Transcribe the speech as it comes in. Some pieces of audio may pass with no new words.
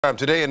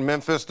Today in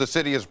Memphis, the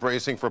city is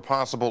bracing for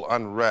possible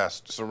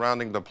unrest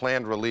surrounding the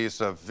planned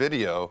release of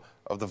video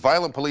of the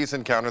violent police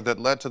encounter that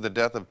led to the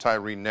death of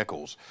Tyre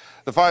Nichols.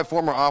 The 5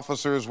 former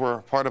officers were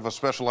part of a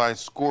specialized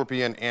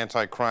Scorpion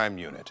anti-crime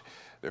unit.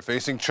 They're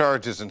facing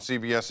charges, and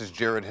CBS's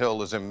Jared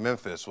Hill is in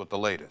Memphis with the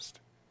latest.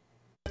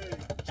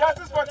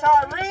 Justice for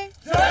Tyre!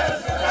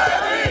 Justice for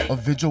Tyre! A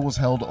vigil was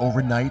held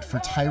overnight for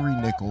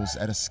Tyre Nichols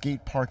at a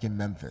skate park in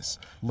Memphis.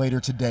 Later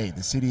today,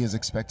 the city is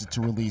expected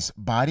to release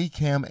body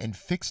cam and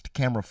fixed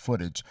camera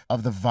footage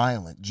of the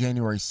violent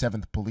January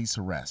 7th police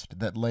arrest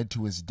that led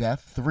to his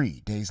death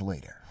 3 days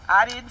later.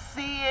 I didn't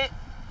see it,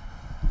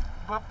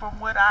 but from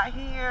what I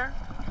hear,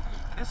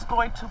 it's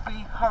going to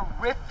be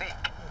horrific.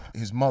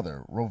 His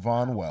mother,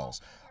 Rovon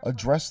Wells,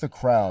 addressed the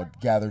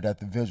crowd gathered at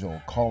the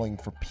vigil, calling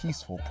for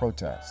peaceful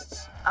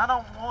protests. I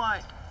don't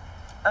want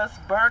us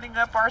burning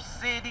up our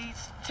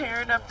cities,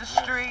 tearing up the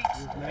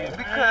streets,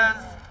 because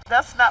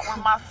that's not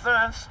what my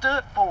son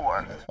stood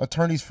for.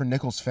 Attorneys for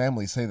Nichols'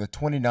 family say the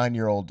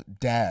 29-year-old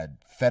dad,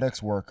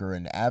 FedEx worker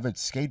and avid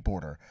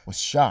skateboarder, was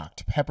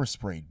shocked, pepper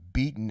sprayed,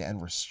 beaten,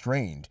 and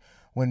restrained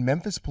when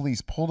Memphis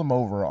police pulled him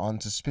over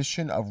on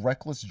suspicion of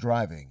reckless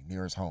driving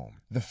near his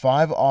home. The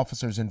 5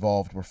 officers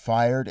involved were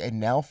fired and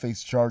now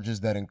face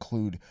charges that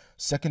include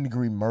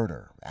second-degree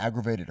murder,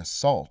 aggravated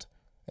assault,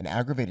 and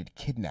aggravated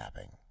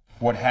kidnapping.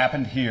 What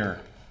happened here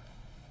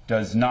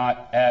does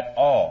not at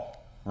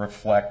all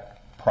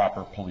reflect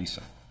proper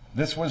policing.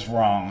 This was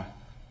wrong.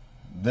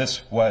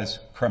 This was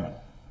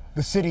criminal.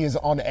 The city is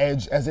on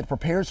edge as it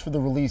prepares for the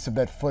release of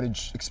that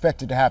footage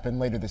expected to happen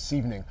later this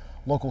evening.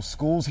 Local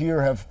schools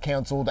here have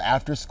canceled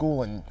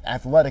after-school and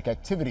athletic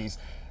activities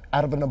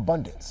out of an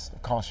abundance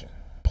of caution.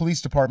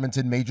 Police departments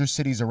in major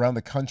cities around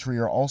the country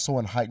are also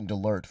on heightened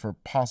alert for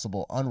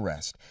possible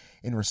unrest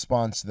in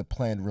response to the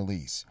planned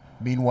release.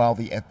 Meanwhile,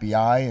 the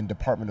FBI and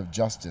Department of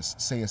Justice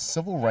say a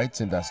civil rights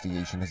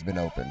investigation has been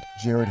opened.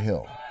 Jared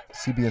Hill,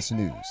 CBS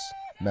News,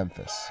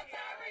 Memphis.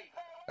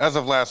 As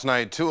of last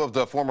night, 2 of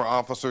the former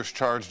officers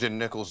charged in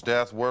Nichols'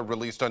 death were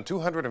released on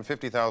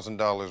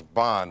 $250,000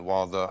 bond,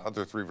 while the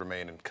other 3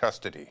 remain in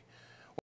custody.